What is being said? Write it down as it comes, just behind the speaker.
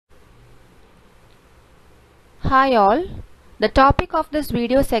Hi all, the topic of this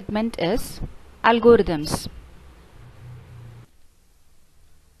video segment is algorithms.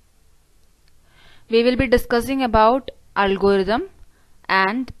 We will be discussing about algorithm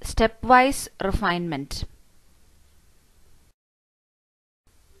and stepwise refinement.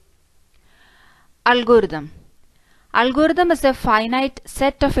 Algorithm. Algorithm is a finite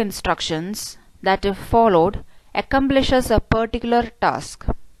set of instructions that, if followed, accomplishes a particular task.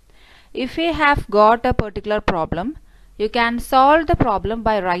 If we have got a particular problem, you can solve the problem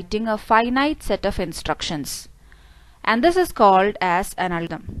by writing a finite set of instructions, and this is called as an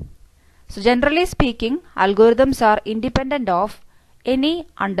algorithm. So generally speaking, algorithms are independent of any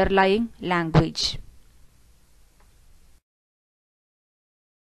underlying language.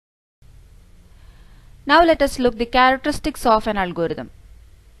 Now let us look the characteristics of an algorithm.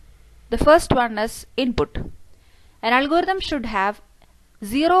 The first one is input. An algorithm should have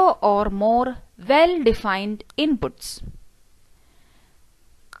 0 or more well-defined inputs.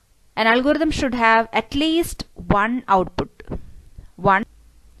 An algorithm should have at least one output.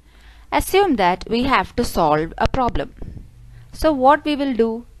 Assume that we have to solve a problem. So what we will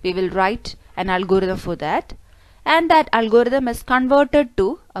do? We will write an algorithm for that, and that algorithm is converted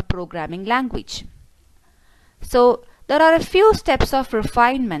to a programming language. So there are a few steps of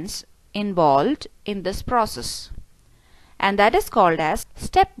refinements involved in this process, and that is called as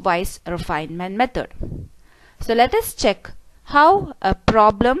stepwise refinement method. So let us check how a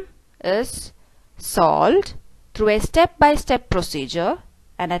problem is solved through a step-by-step procedure,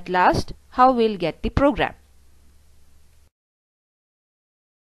 and at last how we'll get the program.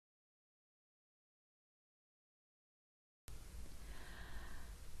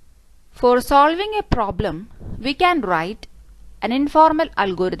 For solving a problem, we can write an informal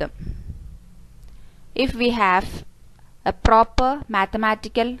algorithm if we have a proper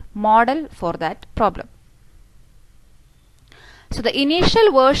mathematical model for that problem. So the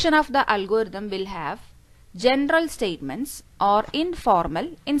initial version of the algorithm will have general statements or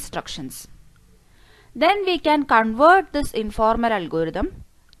informal instructions. Then we can convert this informal algorithm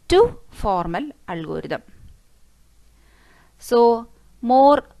to formal algorithm. So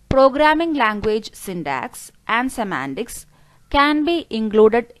more programming language syntax and semantics can be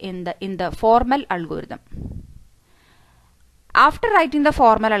included in the formal algorithm. After writing the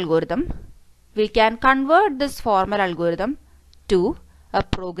formal algorithm, we can convert this formal algorithm to a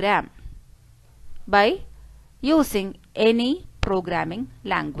program by using any programming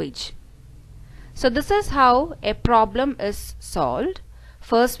language. So this is how a problem is solved.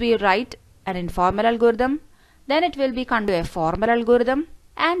 First we write an informal algorithm, then it will be converted to a formal algorithm,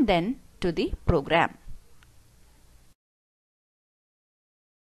 and then to the program.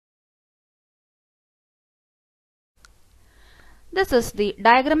 This is the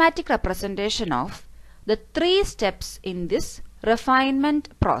diagrammatic representation of the 3 steps in this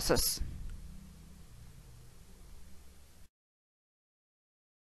refinement process.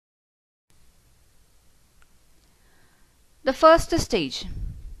 The first stage.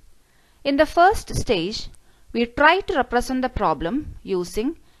 In the first stage, we try to represent the problem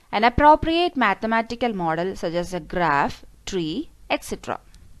using an appropriate mathematical model such as a graph, tree, etc.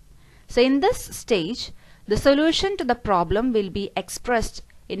 So in this stage, the solution to the problem will be expressed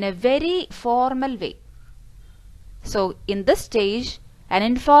in a very formal way. So in this stage, an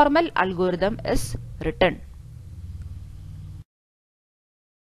informal algorithm is written.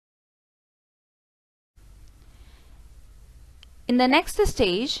 In the next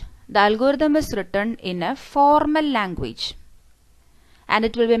stage, the algorithm is written in a formal language, and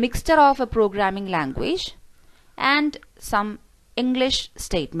it will be a mixture of a programming language and some English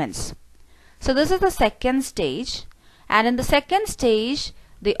statements. So this is the second stage, and in the second stage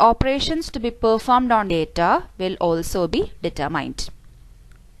the operations to be performed on data will also be determined.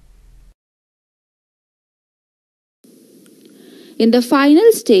 In the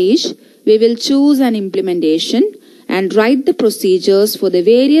final stage, we will choose an implementation and write the procedures for the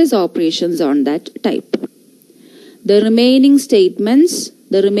various operations on that type. The remaining statements,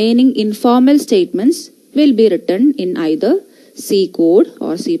 the remaining informal statements will be written in either C code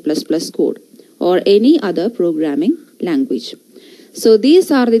or C++ code or any other programming language. So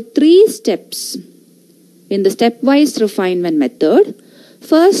these are the 3 steps in the stepwise refinement method.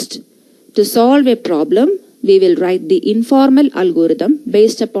 First, to solve a problem, we will write the informal algorithm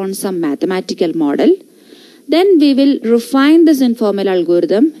based upon some mathematical model. Then we will refine this informal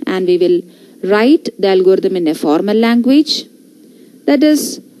algorithm and we will write the algorithm in a formal language, that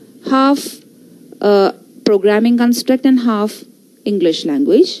is half programming construct and half English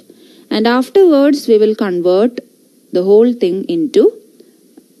language, and afterwards we will convert the whole thing into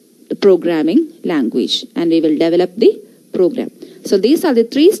the programming language, and we will develop the program. So these are the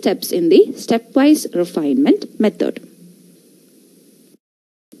 3 steps in the stepwise refinement method.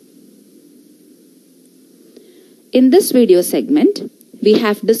 In this video segment, we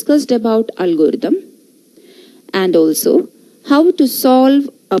have discussed about algorithm and also how to solve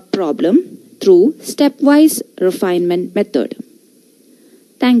a problem through stepwise refinement method.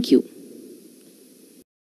 Thank you.